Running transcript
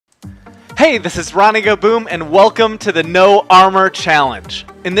Hey, this is Ronnygoboom, and welcome to the No Armor Challenge.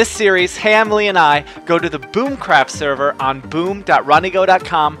 In this series, HeyImLee and I go to the Boomcraft server on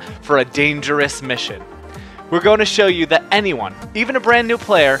boom.ronnygo.com for a dangerous mission. We're going to show you that anyone, even a brand new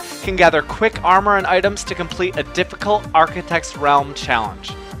player, can gather quick armor and items to complete a difficult Architect's Realm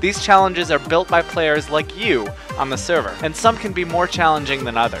challenge. These challenges are built by players like you on the server, and some can be more challenging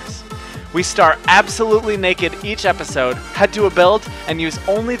than others. We start absolutely naked each episode, head to a build, and use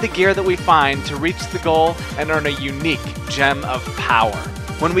only the gear that we find to reach the goal and earn a unique gem of power.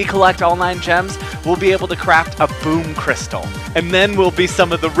 When we collect all 9 gems, we'll be able to craft a boom crystal, and then we'll be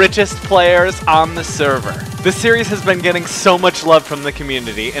some of the richest players on the server. This series has been getting so much love from the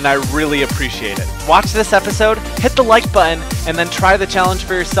community, and I really appreciate it. Watch this episode, hit the like button, and then try the challenge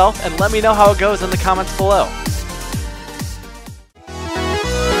for yourself, and let me know how it goes in the comments below.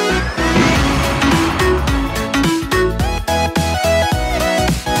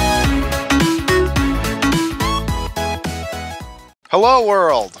 Hello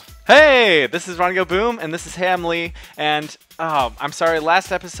world! Hey, this is Ronnygoboom, and this is HeyImLee, and I'm sorry,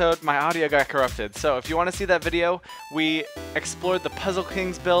 last episode my audio got corrupted, so if you want to see that video, we explored the Puzzle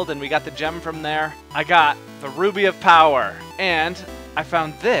Kings build and we got the gem from there. I got the Ruby of Power, and I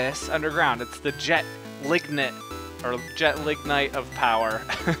found this underground. It's the Jet Lignite of Power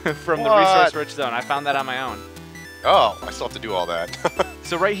from the resource-rich zone. I found that on my own. Oh, I still have to do all that.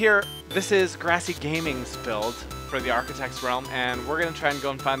 So right here, this is Grassy Gaming's build for the Architect's Realm, and we're going to try and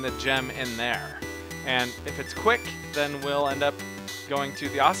go and find the gem in there. And if it's quick, then we'll end up going to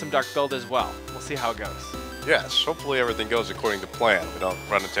the Awesome Dark build as well. We'll see how it goes. Yes, hopefully everything goes according to plan. We don't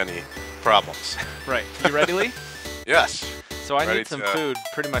run into any problems. Right. You ready, Lee? Yes. So I need some food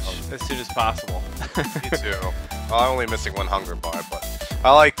pretty much as soon as possible. Me too. Well, I'm only missing 1 hunger bar, but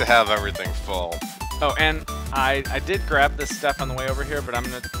I like to have everything full. Oh, and I did grab this stuff on the way over here, but I'm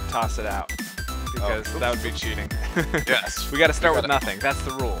going to toss it out because that would be cheating. Yes. We got to start with nothing. That's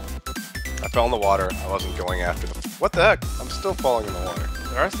the rule. I fell in the water. I wasn't going after the... What the heck? I'm still falling in the water.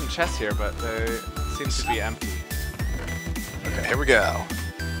 There are some chests here, but they seem to be empty. Okay, here we go.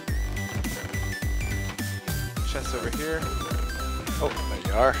 Chests over here. Oh, there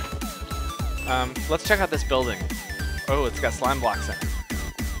you are. Let's check out this building. Oh, it's got slime blocks in it.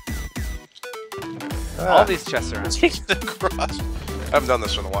 All these chests are empty. Across. I haven't done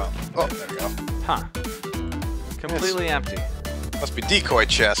this in a while. Oh, there we go. Huh. Completely empty. Must be decoy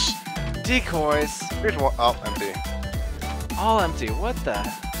chests. Decoys. Here's one. Oh, empty. All empty. What the?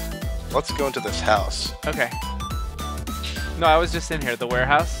 Let's go into this house. Okay. No, I was just in here, the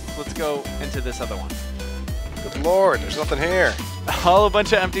warehouse. Let's go into this other one. Good lord, there's nothing here. All a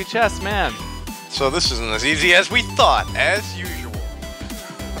bunch of empty chests, man. So this isn't as easy as we thought, as usual.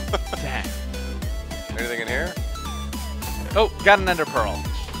 Dang. Anything in here? Oh, got an ender pearl.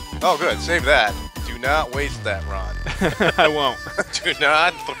 Oh, good. Save that. Do not waste that, Ron. I won't. Do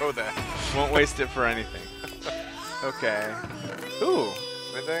not throw that. Won't waste it for anything. Okay. Ooh.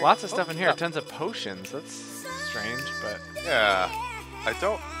 Anything? Lots of stuff in here. Tons of potions. That's strange, but... Yeah. I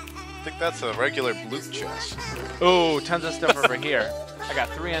don't think that's a regular loot chest. Oh, tons of stuff over here. I got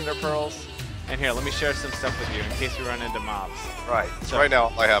 3 ender pearls. And here, let me share some stuff with you in case we run into mobs. Right. So right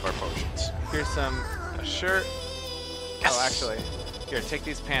now, I have our potions. Here's a shirt. Yes. Oh, actually, here, take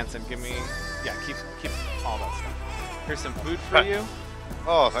these pants and give me, yeah, keep all that stuff. Here's some food for you.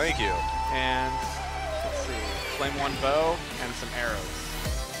 Oh, thank you. And, let's see, flame 1 bow and some arrows.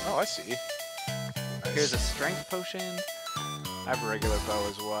 Oh, I see. Nice. Here's a strength potion. I have a regular bow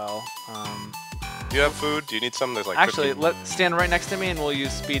as well. Do you have food? Do you need some? There's like actually, stand right next to me and we'll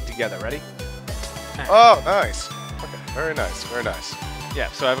use speed together. Ready? Oh, nice. Okay, very nice, very nice. Yeah,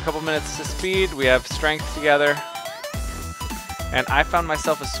 so I have a couple minutes to speed. We have strength together. And I found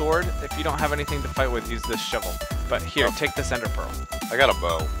myself a sword. If you don't have anything to fight with, use this shovel. But here, take this ender pearl. I got a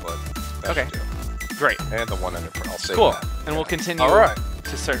bow, but that okay, great. And the 1 ender pearl. I'll save cool. that. And we'll continue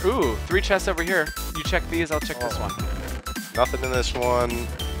to search. Ooh, 3 chests over here. You check these, I'll check this one. Nothing in this one.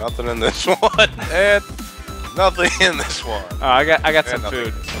 Nothing in this one. And nothing in this one. Oh, I got some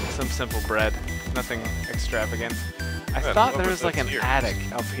food. Some simple bread. Nothing extravagant. I thought there was like an attic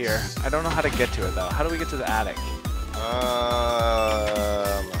up here. I don't know how to get to it though. How do we get to the attic?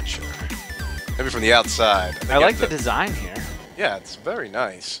 I'm not sure. Maybe from the outside. I like the design here. Yeah, it's very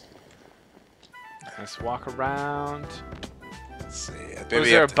nice. Let's walk around. Let's see. Was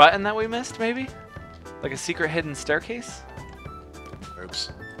there a button that we missed, maybe? Like a secret hidden staircase?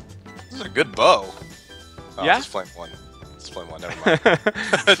 Oops. This is a good bow. Oh, yeah? It's flame 1. It's flame 1, never mind.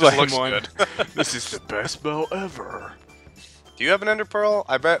 It just looks good. This is the best bow ever. Do you have an ender pearl?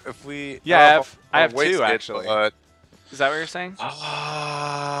 I bet if we... Yeah, I have 2 it, actually. But is that what you're saying?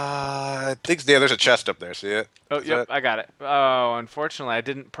 Yeah, there's a chest up there. See it? Oh, Is yep, that- I got it. Oh, unfortunately, I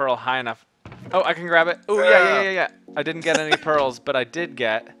didn't pearl high enough. Oh, I can grab it. Oh, yeah. I didn't get any pearls, but I did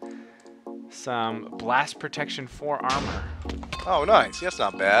get some blast protection 4 armor. Oh, nice. That's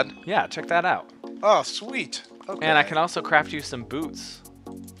not bad. Yeah, check that out. Oh, sweet. Okay. And I can also craft you some boots.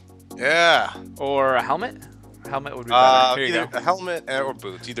 Yeah. Or a helmet? A helmet would be better. Here you Either go. a helmet or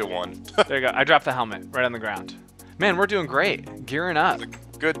boots, either one. There you go. I dropped the helmet right on the ground. Man, we're doing great. Gearing up.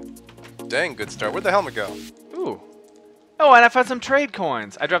 Dang good start. Where'd the helmet go? Ooh. Oh, and I found some trade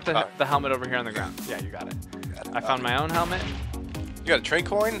coins. I dropped the helmet over here on the ground. Yeah, you got it. I found my own helmet. You got a trade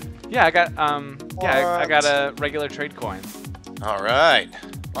coin? Yeah, I got I got a regular trade coin. All right.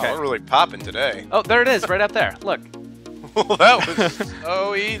 Wow, Okay. we're really popping today. Oh, there it is, right up there. Look. Well, that was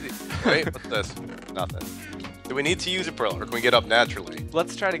so easy. Wait, what's this? Nothing. Do we need to use a pearl, or can we get up naturally?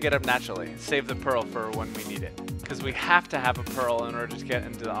 Let's try to get up naturally. Save the pearl for when we need it. Because we have to have a pearl in order to get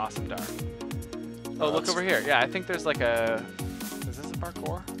into the awesome dark. Oh, look over here. Yeah, I think there's like a... Is this a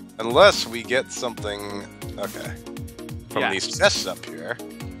parkour? Unless we get something... Okay. From these chests up here.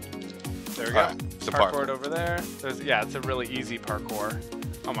 There we go. Right, it's a Parkour over there. Yeah, it's a really easy parkour.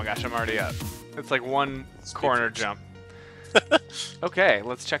 Oh my gosh, I'm already up. It's like one corner jump. Okay,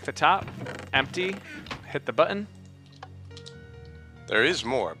 let's check the top. Empty. Hit the button. There is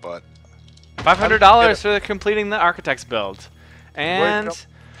more, but... $500 for completing the architect's build. And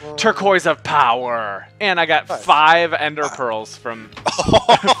turquoise of power. And I got 5 ender pearls from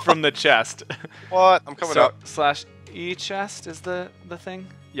from the chest. What? I'm coming up. Slash E chest is the thing?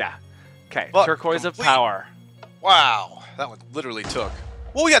 Yeah. Okay, But turquoise of complete. power. Wow. That one literally took...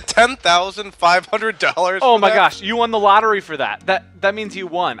 Well, we got $10,500. Oh my gosh, you won the lottery for that. That means you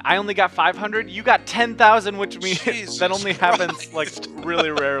won. I only got 500. You got 10,000, which means Jesus that only happens like Christ.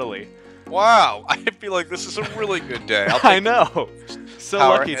 really rarely. Wow. I feel like this is a really good day. I know. So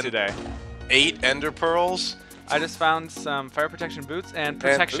power lucky and- today. 8 ender pearls. I just found some fire protection boots and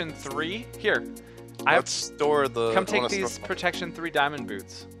protection 3. Here. Let's store the... Come I take wanna these store- protection 3 diamond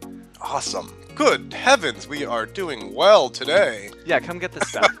boots. Awesome. Good heavens, we are doing well today. Yeah, come get this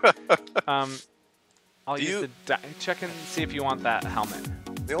stuff. I'll Do use you- the check and see if you want that helmet.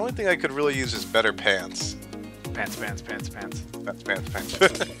 The only thing I could really use is better pants. Pants. Pants.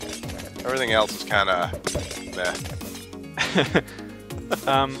 Everything else is kind of meh.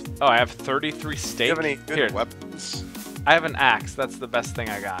 Oh, I have 33 steak. Do you have any good Here, weapons? I have an axe. That's the best thing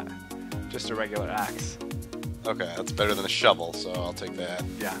I got. Just a regular axe. Okay, that's better than a shovel, so I'll take that.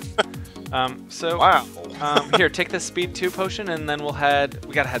 Yeah. So Wow. here, take the speed 2 potion, and then we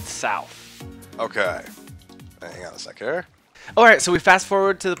gotta head south. Okay. Hang on a sec here. All right, so we fast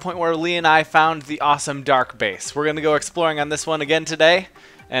forward to the point where Lee and I found the awesome dark base. We're gonna go exploring on this one again today,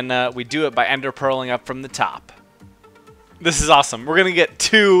 and we do it by ender pearling up from the top. This is awesome. We're gonna get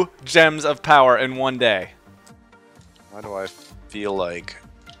 2 gems of power in one day. Why do I feel like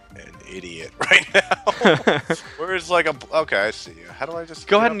an idiot right now? Where's like a... Okay, I see you. How do I just...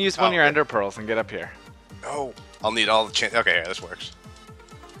 Go get ahead up? and use one of Oh, your okay. ender pearls and get up here. Oh, I'll need all the chances. Okay, yeah, this works.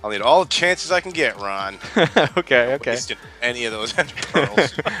 I'll need all the chances I can get, Ron. Okay. Wasting any of those ender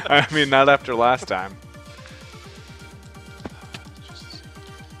pearls. I mean, not after last time.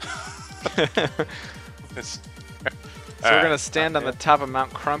 It's- So we're gonna stand on the top of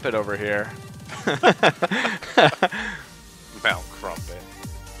Mount Crumpet over here. Mount Crumpet.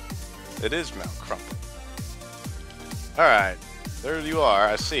 It is Mount Crumpet. Alright. There you are.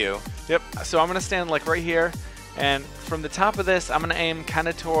 I see you. Yep. So I'm gonna stand like right here, and from the top of this, I'm gonna aim kind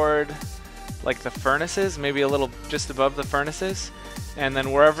of toward like the furnaces, maybe a little just above the furnaces, and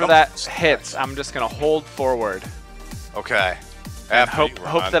then wherever that hits, I'm just gonna hold forward Okay. and After hope you,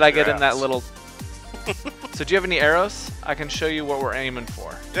 Ron, that I your get in that ass. little. So do you have any arrows? I can show you what we're aiming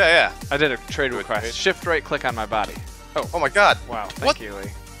for. Yeah. I did a trade request. trade. Shift right click on my body. Oh my god. Wow. Thank What? you,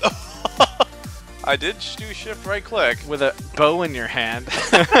 Lee. I did do shift right click. With a bow in your hand. You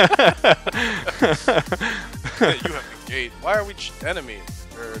have the gate. Why are we enemy?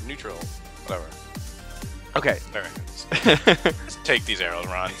 Or neutral? Whatever. Okay. Alright. Just take these arrows,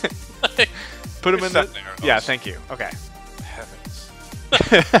 Ron. Put them You're in the. setting arrows. Yeah. Thank you. Okay. Heavens.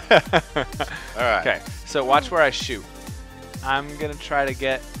 Alright. Okay, so watch where I shoot. I'm gonna try to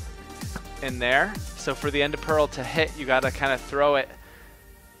get in there. So for the end of pearl to hit, you gotta kind of throw it,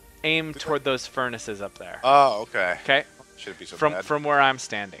 aim toward those furnaces up there. Oh, okay. Okay, Shouldn't be so from bad. where I'm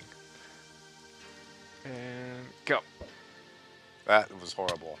standing. And go. That was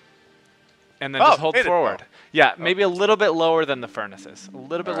horrible. And then just hold made it. forward. Yeah, maybe a little bit lower than the furnaces. A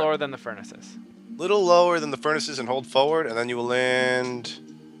little bit Alright. lower than the furnaces. Little lower than the furnaces and hold forward, and then you will land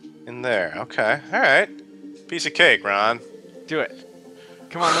in there. Okay. Alright. Piece of cake, Ron. Do it.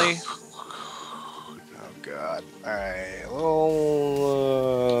 Come on, Lee. God. Alright,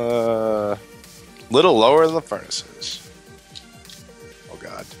 little lower than the furnaces. Oh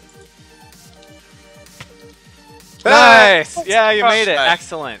God. Nice! Hey! Yeah, you made it. Nice.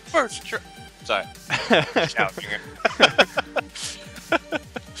 Excellent. First try. Sorry. Shouting it.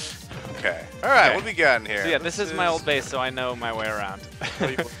 Okay. Alright, what do we got in here? So yeah, this is my old base, so I know my way around.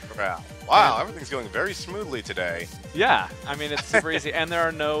 Wow, everything's going very smoothly today. Yeah, I mean, it's super easy. And there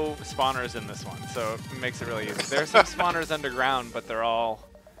are no spawners in this one, so it makes it really easy. There are some spawners underground, but they're all,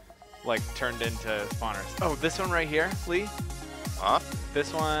 like, turned into spawners. Oh, this one right here, Lee? Huh?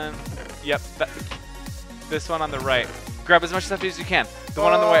 This one. Yep. This one on the right. Grab as much stuff as you can. The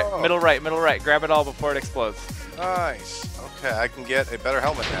one on the way, middle right. Grab it all before it explodes. Nice. Okay, I can get a better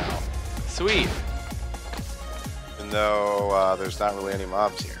helmet now. Sweet. Even though there's not really any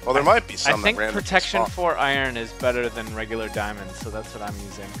mobs here. Well, there might be some. I think that randomly protection spawn. 4 iron is better than regular diamonds, so that's what I'm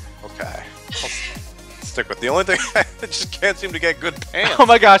using. Okay. I'll stick with the only thing I just can't seem to get good pants. Oh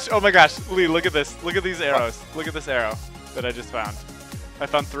my gosh, Lee, look at this. Look at these arrows. Look at this arrow that I just found. I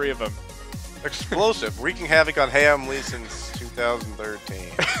found 3 of them. Explosive, wreaking havoc on HeyImLee since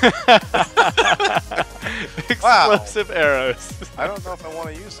 2013. Explosive arrows. I don't know if I want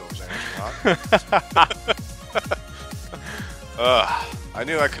to use those anymore. I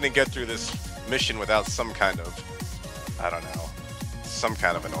knew I couldn't get through this mission without some kind of, I don't know, some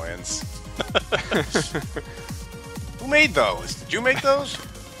kind of annoyance. Who made those? Did you make those?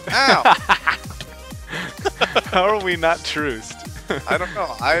 Ow! How are we not truced? I don't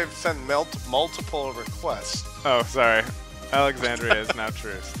know. I've sent multiple requests. Oh, sorry. Alexandria is now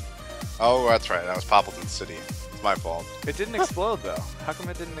truced. Oh, that's right. That was Poppleton City. It's my fault. It didn't explode, though. How come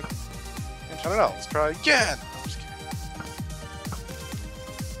it didn't I don't know. Let's try again. I'm just kidding.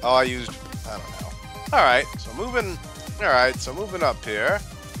 Oh, I don't know. Alright, so moving up here.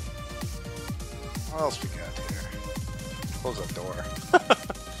 What else we got here? Close that door.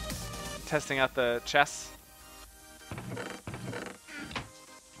 Testing out the chests.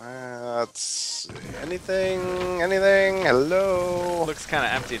 Let's see. Anything? Hello? Looks kind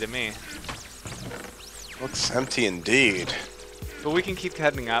of empty to me. Looks empty indeed. But we can keep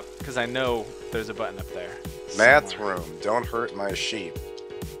heading up, because I know there's a button up there. Matt's room. Don't hurt my sheep.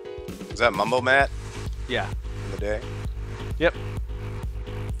 Is that Mumbo Matt? Yeah. In the day? Yep.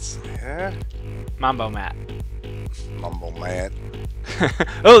 Yeah. Mambo Matt. Mumbo Matt.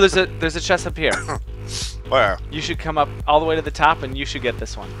 Oh, there's a chest up here. Where? You should come up all the way to the top, and you should get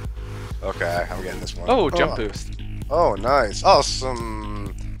this one. Okay, I'm getting this one. Oh, jump boost. Oh, nice. Oh,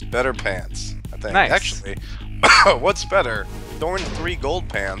 some better pants, I think. Nice. Actually, what's better? Thorn 3 gold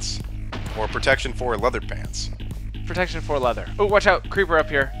pants or Protection 4 leather pants? Protection 4 leather. Oh, watch out. Creeper up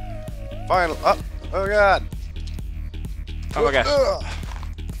here. Final. Oh, God. Oh, my gosh.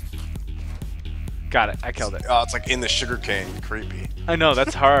 Got it. I killed it. Oh, it's like in the sugarcane. Creepy. I know.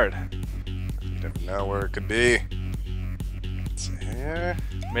 That's hard. You never know where it could be. Let's see here.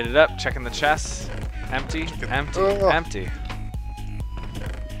 Made it up. Checking the chests. Empty. Empty.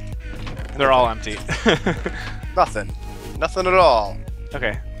 They're all empty. Nothing. Nothing at all.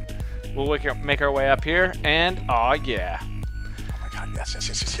 Okay. We'll make our way up here, and oh yeah. Oh my God!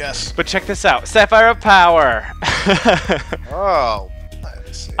 Yes. But check this out. Sapphire of Power. Oh.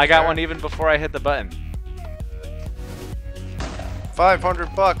 Let's see I got here. one even before I hit the button.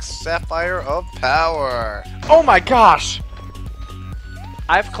 $500. Sapphire of Power. Oh my gosh!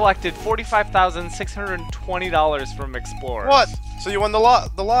 I've collected $45,620 from Explorers. What? So you won the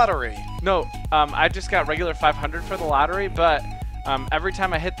lottery? No, I just got regular 500 for the lottery, but every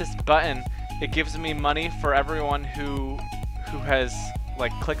time I hit this button, it gives me money for everyone who has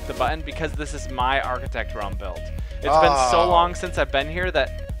like clicked the button, because this is my Architect Realm build. It's been so long since I've been here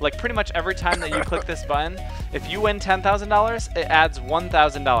that like pretty much every time that you click this button, if you win $10,000, it adds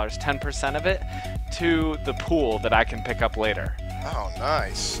 $1,000, 10% of it, to the pool that I can pick up later. Oh,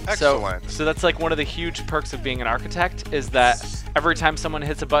 nice. Excellent. So that's like one of the huge perks of being an architect, is that every time someone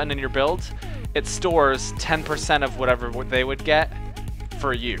hits a button in your build, it stores 10% of whatever they would get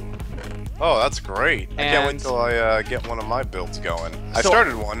for you. Oh, that's great. I can't wait until I get one of my builds going. I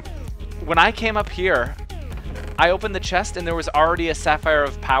started one. When I came up here, I opened the chest and there was already a Sapphire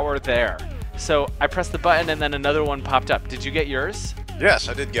of Power there. So I pressed the button and then another one popped up. Did you get yours? Yes,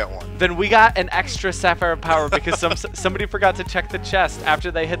 I did get one. Then we got an extra Sapphire of Power because somebody forgot to check the chest after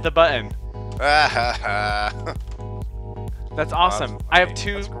they hit the button. That's awesome. I have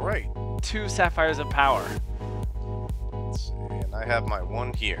two Sapphires of Power. Let's see, and I have my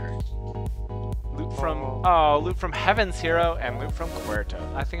one here. Loot from Heaven's Hero and loot from Querto.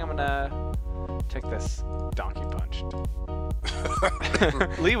 I think I'm gonna take this Donkey Punch.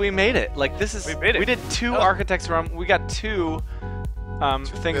 Lee, we made it. Like this is. We made it. We did 2 architects realm. We got 2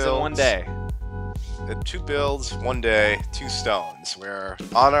 things in one day. 2 builds, 1 day, 2 stones. We're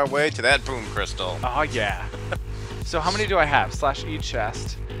on our way to that boom crystal. Oh yeah. So how many do I have? / each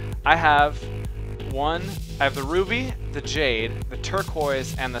chest. I have 1. I have the ruby, the jade, the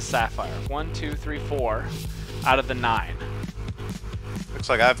turquoise, and the sapphire. 1, 2, 3, 4 out of the 9. Looks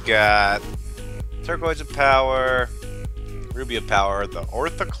like I've got turquoise of power, ruby of power, the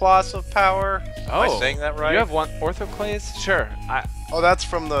orthoclase of power. Oh, am I saying that right? You have 1 orthoclase? Sure. Oh, that's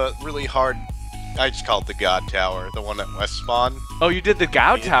from the really hard. I just call it the God Tower, the one at West Spawn. Oh, you did the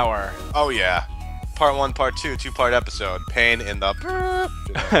Gao Tower. Oh yeah, part 1, part 2, 2-part episode. Pain in the.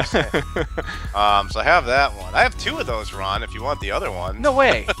 So I have that one. I have 2 of those, Ron. If you want the other one. No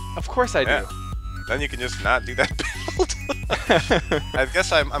way. Of course I do. Yeah. Then you can just not do that build. I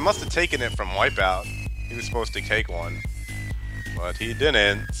guess I must have taken it from Wipeout. He was supposed to take one, but he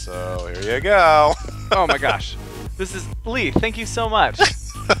didn't. So here you go. Oh my gosh. This is Lee. Thank you so much.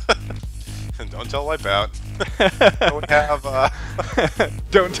 Don't tell Wipeout. Don't have.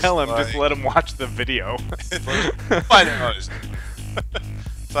 Don't tell him. Just let him watch the video. Find out.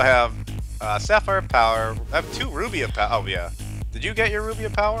 So I have sapphire power. I have 2 ruby of power. Oh yeah. Did you get your ruby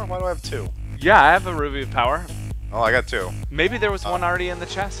of power? Why do I have 2? Yeah, I have a ruby of power. Oh, I got 2. Maybe there was one already in the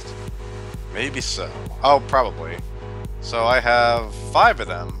chest. Maybe so. Oh, probably. So I have 5 of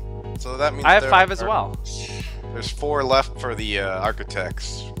them. So that means I have 5 as well. There's 4 left for the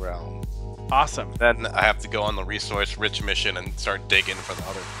Architect's realm. Awesome. Then I have to go on the resource-rich mission and start digging for the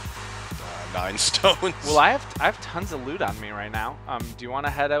other 9 stones. Well, I have tons of loot on me right now. Do you want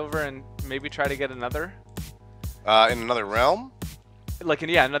to head over and maybe try to get another? In another realm? Like,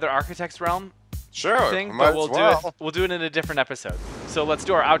 another Architect's Realm Sure. thing, but we'll do it in a different episode. So let's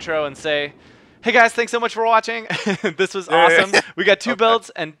do our outro and say, hey guys, thanks so much for watching. This was awesome. We got 2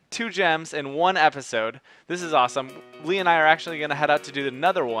 builds and 2 gems in 1 episode. This is awesome. Lee and I are actually going to head out to do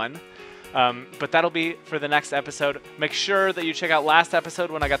another one. But that'll be for the next episode. Make sure that you check out last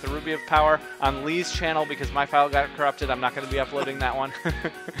episode when I got the Ruby of Power on Lee's channel because my file got corrupted. I'm not going to be uploading that one.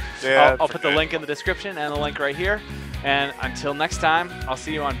 Yeah, I'll put the link in the description and the link right here. And until next time, I'll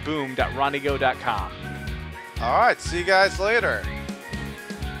see you on boom.ronnygo.com. All right, see you guys later.